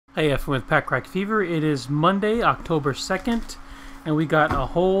Hey, F with Pack Crack Fever. It is Monday, October 2nd, and we got a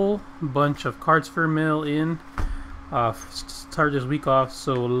whole bunch of Cardsphere mail in. Start this week off,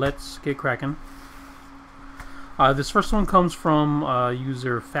 so let's get cracking. This first one comes from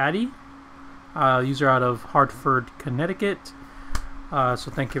user Fatty, user out of Hartford, Connecticut.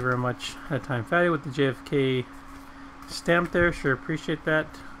 So thank you very much at time, Fatty, with the JFK stamp there. Sure appreciate that.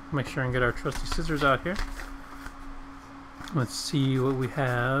 Make sure and get our trusty scissors out here. Let's see what we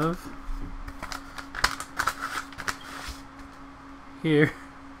have here.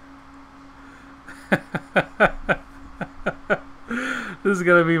 This is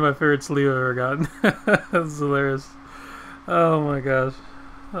gonna be my favorite sleeve I've ever gotten. That's hilarious. Oh my gosh.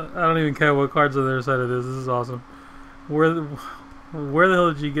 I don't even care what cards on the other side of this. This is awesome. Where the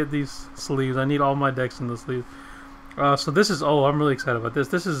hell did you get these sleeves? I need all my decks in the sleeve. So this is, I'm really excited about this.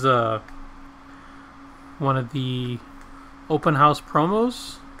 This is one of the open house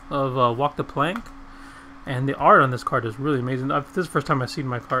promos of Walk the Plank, and the art on this card is really amazing. This is the first time I've seen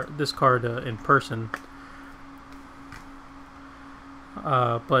this card in person,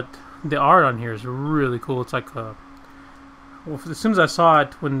 but the art on here is really cool. It's like well, as soon as I saw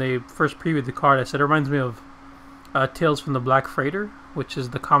it when they first previewed the card, I said it reminds me of Tales from the Black Freighter, which is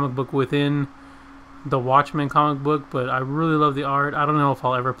the comic book within the Watchmen comic book. But I really love the art. I don't know if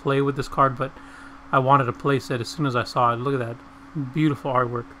I'll ever play with this card, but I wanted to place it as soon as I saw it. Look at that beautiful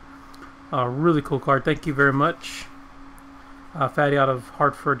artwork. Really cool card. Thank you very much, Fatty out of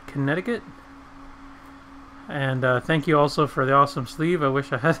Hartford, Connecticut. And thank you also for the awesome sleeve. I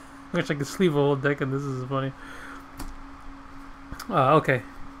wish I could sleeve a whole deck, and this is funny. Okay,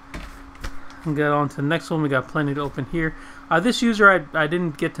 we'll get on to the next one. We got plenty to open here. This user, I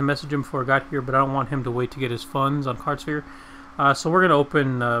didn't get to message him before I got here, but I don't want him to wait to get his funds on Cardsphere. So we're gonna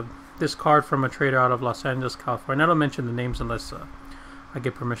open this card from a trader out of Los Angeles, California. I don't mention the names unless I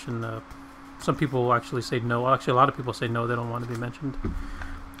get permission. Some people will actually say no. Well, actually, a lot of people say no, they don't want to be mentioned.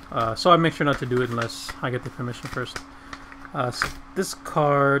 So I make sure not to do it unless I get the permission first. So this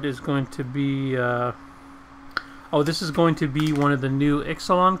card is going to be... this is going to be one of the new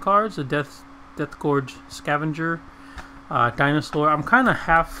Ixalan cards, the Death Gorge Scavenger Dinosaur. I'm kind of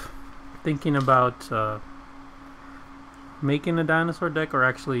half thinking about making a dinosaur deck, or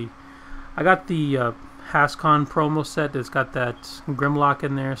actually... I got the Hascon promo set that's got that Grimlock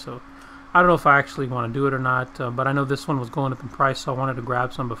in there, so I don't know if I actually want to do it or not, but I know this one was going up in price, so I wanted to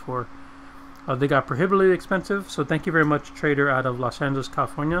grab some before they got prohibitively expensive. So thank you very much, trader out of Los Angeles,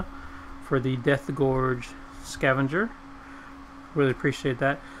 California, for the Death Gorge Scavenger. Really appreciate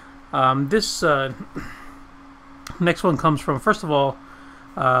that. This next one comes from, first of all,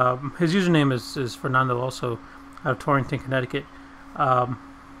 his username is Fernando, also out of Torrington, Connecticut.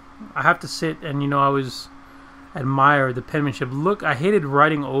 I have to sit and, I always admire the penmanship. Look, I hated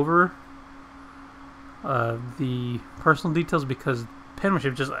writing over the personal details because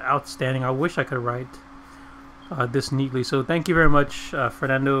penmanship is just outstanding. I wish I could write this neatly. So thank you very much,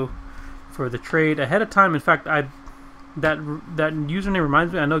 Fernando, for the trade ahead of time. In fact, that username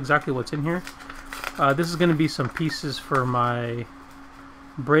reminds me, I know exactly what's in here. This is going to be some pieces for my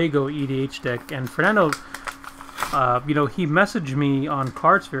Brago EDH deck, and Fernando, he messaged me on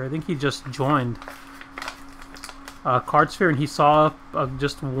Cardsphere. I think he just joined Cardsphere, and he saw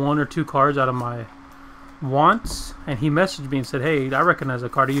just one or two cards out of my wants, and he messaged me and said, "Hey, I recognize a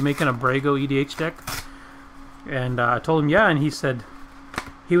card. Are you making a Brago EDH deck?" And I told him, yeah, and he said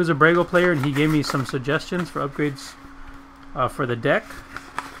he was a Brago player, and he gave me some suggestions for upgrades for the deck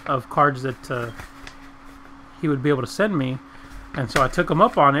of cards that he would be able to send me, and so I took him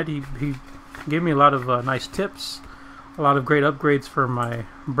up on it. He gave me a lot of nice tips, a lot of great upgrades for my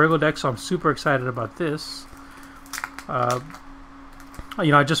Brago deck, so I'm super excited about this.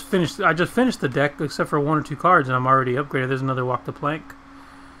 I just finished the deck except for one or two cards, and I'm already upgraded. There's another Walk the Plank.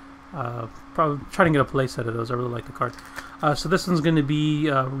 Probably trying to get a play set of those. I really like the card. So this one's going to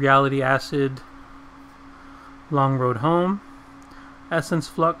be Reality Acid, Long Road Home, Essence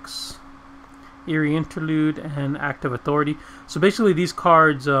Flux, Eerie Interlude, and Active Authority. So basically these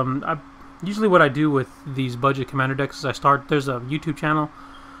cards, usually what I do with these budget commander decks is there's a YouTube channel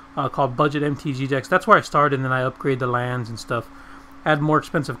called Budget MTG Decks. That's where I start, and then I upgrade the lands and stuff. Add more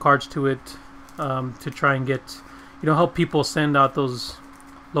expensive cards to it to try and get, help people send out those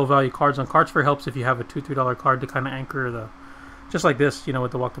low value cards on Cardsphere. Helps if you have a $2-3 card to kind of anchor just like this,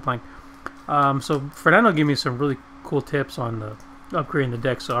 with the Walk the Plank. So Fernando gave me some really cool tips on the upgrading the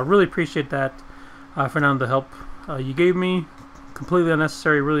deck, so I really appreciate that, Fernando, the help you gave me. Completely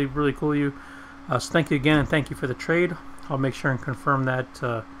unnecessary, really, really cool of you. So thank you again, and thank you for the trade. I'll make sure and confirm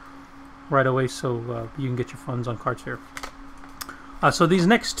that right away so you can get your funds on Cardsphere. So these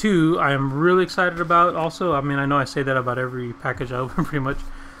next two I am really excited about also. I mean, I know I say that about every package I open pretty much.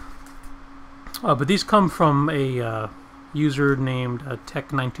 But these come from a user named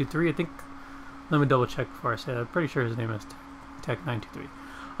Tech923, I think. Let me double check before I say that. I'm pretty sure his name is Tech923.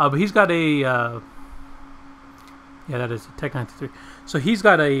 But he's got a... yeah, that is Tech923. So he's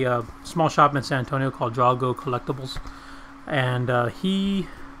got a small shop in San Antonio called Drago Collectibles. And he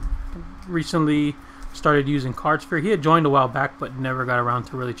recently started using Cardsphere. He had joined a while back, but never got around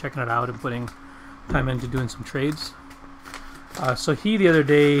to really checking it out and putting time into doing some trades. So he the other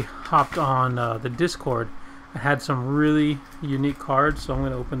day hopped on the Discord and had some really unique cards. So I'm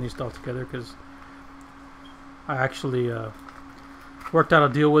going to open these all together because I actually worked out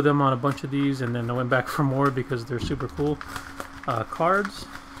a deal with him on a bunch of these, and then I went back for more because they're super cool cards.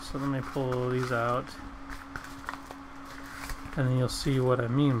 So let me pull these out, and then you'll see what I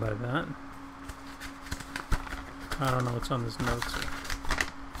mean by that. I don't know what's on this note.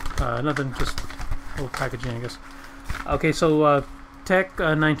 So, nothing, just a little packaging, I guess. Okay, so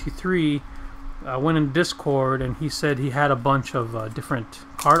Tech923 went in Discord, and he said he had a bunch of different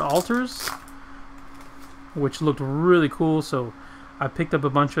card alters, which looked really cool. So I picked up a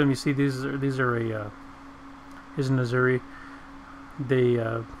bunch of them. You see, these are a here's an Azuri. They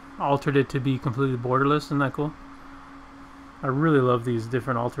altered it to be completely borderless. Isn't that cool? I really love these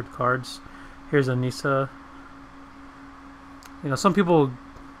different altered cards. Here's a Nisa. You know, some people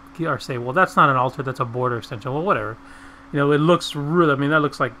are say, well, that's not an alter, that's a border extension. Well, whatever. You know, it looks really, I mean, that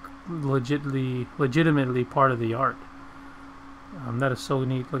looks like legitimately part of the art. That is so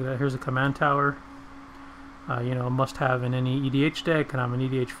neat. Look at that. Here's a command tower. You know, must have in any EDH deck, and I'm an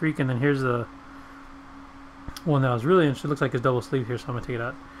EDH freak. And then here's the one that I was really interested. It looks like it's double sleeve here, so I'm gonna take it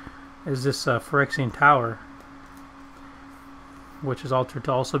out. Is this Phyrexian Tower, which is altered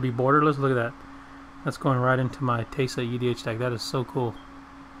to also be borderless. Look at that. That's going right into my Tesa EDH deck. That is so cool.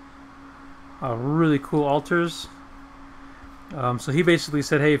 Really cool alters. So he basically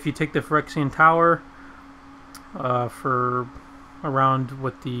said, hey, if you take the Phyrexian Tower for around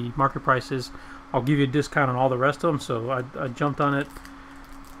what the market price is, I'll give you a discount on all the rest of them. So I jumped on it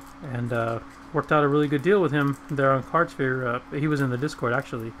and worked out a really good deal with him there on Cardsphere. He was in the Discord,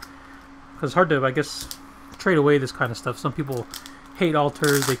 actually. Because it's hard to, I guess, trade away this kind of stuff. Some people hate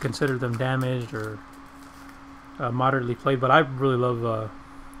alters. They consider them damaged or moderately played. But I really love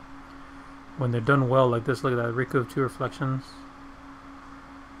when they're done well like this. Look at that. Riku of Two Reflections.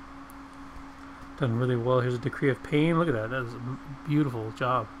 Done really well. Here's a Decree of Pain. Look at that. That is a beautiful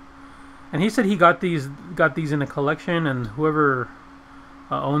job. And he said he got these in a collection, and whoever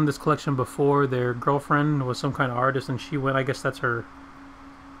owned this collection before, their girlfriend was some kind of artist, and she went, I guess that's her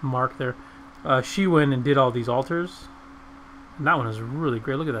mark there. She went and did all these altars. And that one is really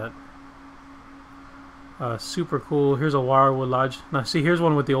great. Look at that. Super cool. Here's a Wirewood Lodge. Now see, here's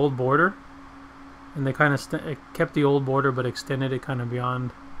one with the old border. And they kind of kept the old border but extended it kind of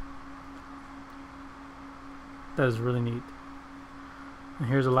beyond. That is really neat. And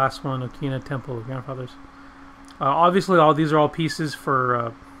here's the last one, Okina Temple of Grandfathers. Obviously, all these are all pieces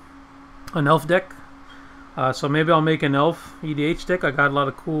for an elf deck. So maybe I'll make an elf EDH deck. I got a lot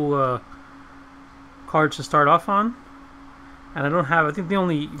of cool cards to start off on. And I don't have, I think the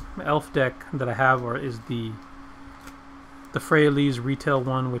only elf deck that I have is the Freyalise retail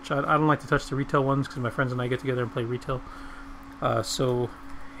one, which I don't like to touch the retail ones because my friends and I get together and play retail. So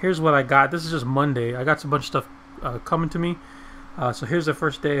here's what I got. This is just Monday. I got a bunch of stuff coming to me. So here's the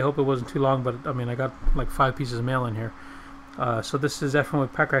first day. I hope it wasn't too long, but I mean, I got like 5 pieces of mail in here. So this is everyone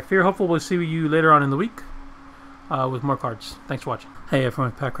with PackRackFever. Hopefully we'll see you later on in the week with more cards. Thanks for watching. Hey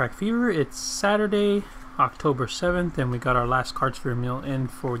everyone with PackRackFever. It's Saturday, October 7th, and we got our last Cardsphere meal in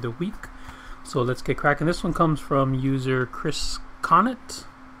for the week. So let's get cracking. This one comes from user Chris Connet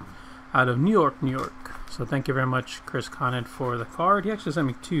out of New York, New York. So thank you very much, Chris Connet, for the card. He actually sent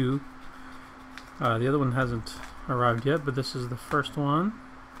me 2. The other one hasn't arrived yet, but this is the first one.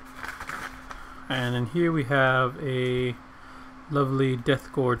 And in here we have a lovely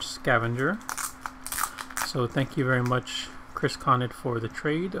Death Gorge Scavenger. So thank you very much, Chris Connet, for the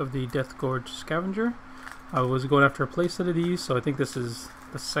trade of the Death Gorge Scavenger. I was going after a playset of these, so I think this is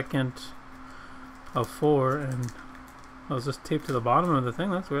the second of 4, and I was just taped to the bottom of the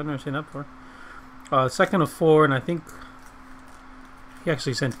thing. That's weird. I've never seen that before. Second of 4, and I think he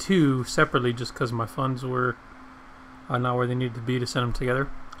actually sent 2 separately just because my funds were not where they needed to be to send them together.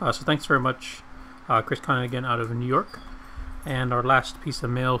 So thanks very much, Chris Connet, again out of New York. And our last piece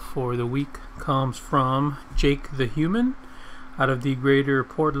of mail for the week comes from Jake the Human out of the greater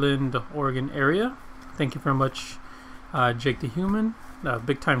Portland, Oregon area. Thank you very much, Jake the Human,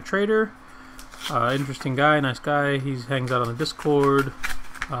 big time trader. Interesting guy, nice guy. He hangs out on the Discord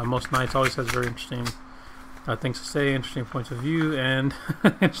most nights. Always has very interesting things to say, interesting points of view, and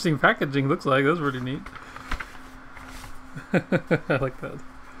interesting packaging. Looks like that's pretty neat. I like that.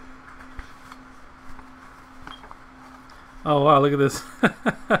 Oh wow, look at this.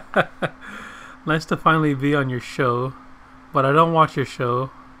 Nice to finally be on your show, but I don't watch your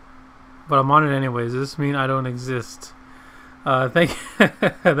show, but I'm on it anyways. Does this mean I don't exist? Thank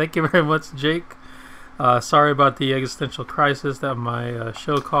you very much, Jake. Sorry about the existential crisis that my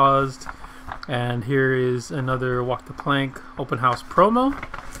show caused. And here is another Walk the Plank open house promo.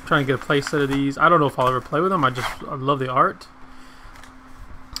 I'm trying to get a play set of these. I don't know if I'll ever play with them. I love the art.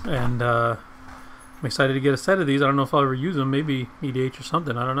 And I'm excited to get a set of these. I don't know if I'll ever use them. Maybe EDH or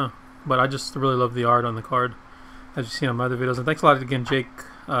something. I don't know. But I just really love the art on the card, as you've seen on my other videos. And thanks a lot again, Jake,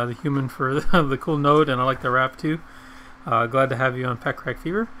 the human, for the cool note. And I like the wrap too. Glad to have you on Pack Crack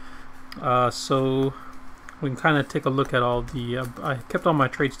Fever. So we can kind of take a look at all the... I kept all my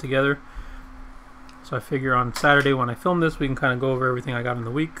trades together. So I figure on Saturday when I film this, we can kind of go over everything I got in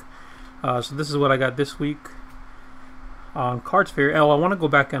the week. So this is what I got this week on Cardsphere. Oh, I want to go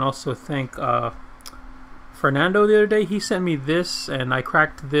back and also thank Fernando the other day. He sent me this, and I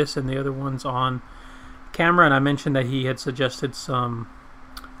cracked this and the other ones on camera, and I mentioned that he had suggested some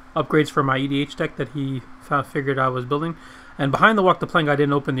upgrades for my EDH deck that he figured I was building. And behind the Walk the Plank, I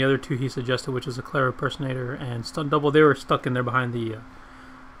didn't open the other two he suggested, which is a Claire Impersonator and Stun Double. They were stuck in there behind the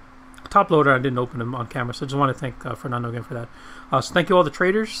top loader. I didn't open them on camera, so I just want to thank Fernando again for that. So thank you all the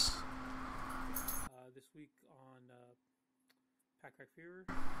traders this week on Pack Crack Fever.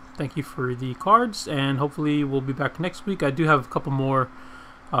 Thank you for the cards, and hopefully we'll be back next week. I do have a couple more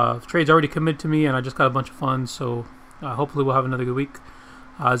trades already committed to me, and I just got a bunch of funds, so hopefully we'll have another good week.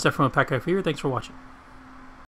 Zephyr from Pack Crack Fever. Thanks for watching.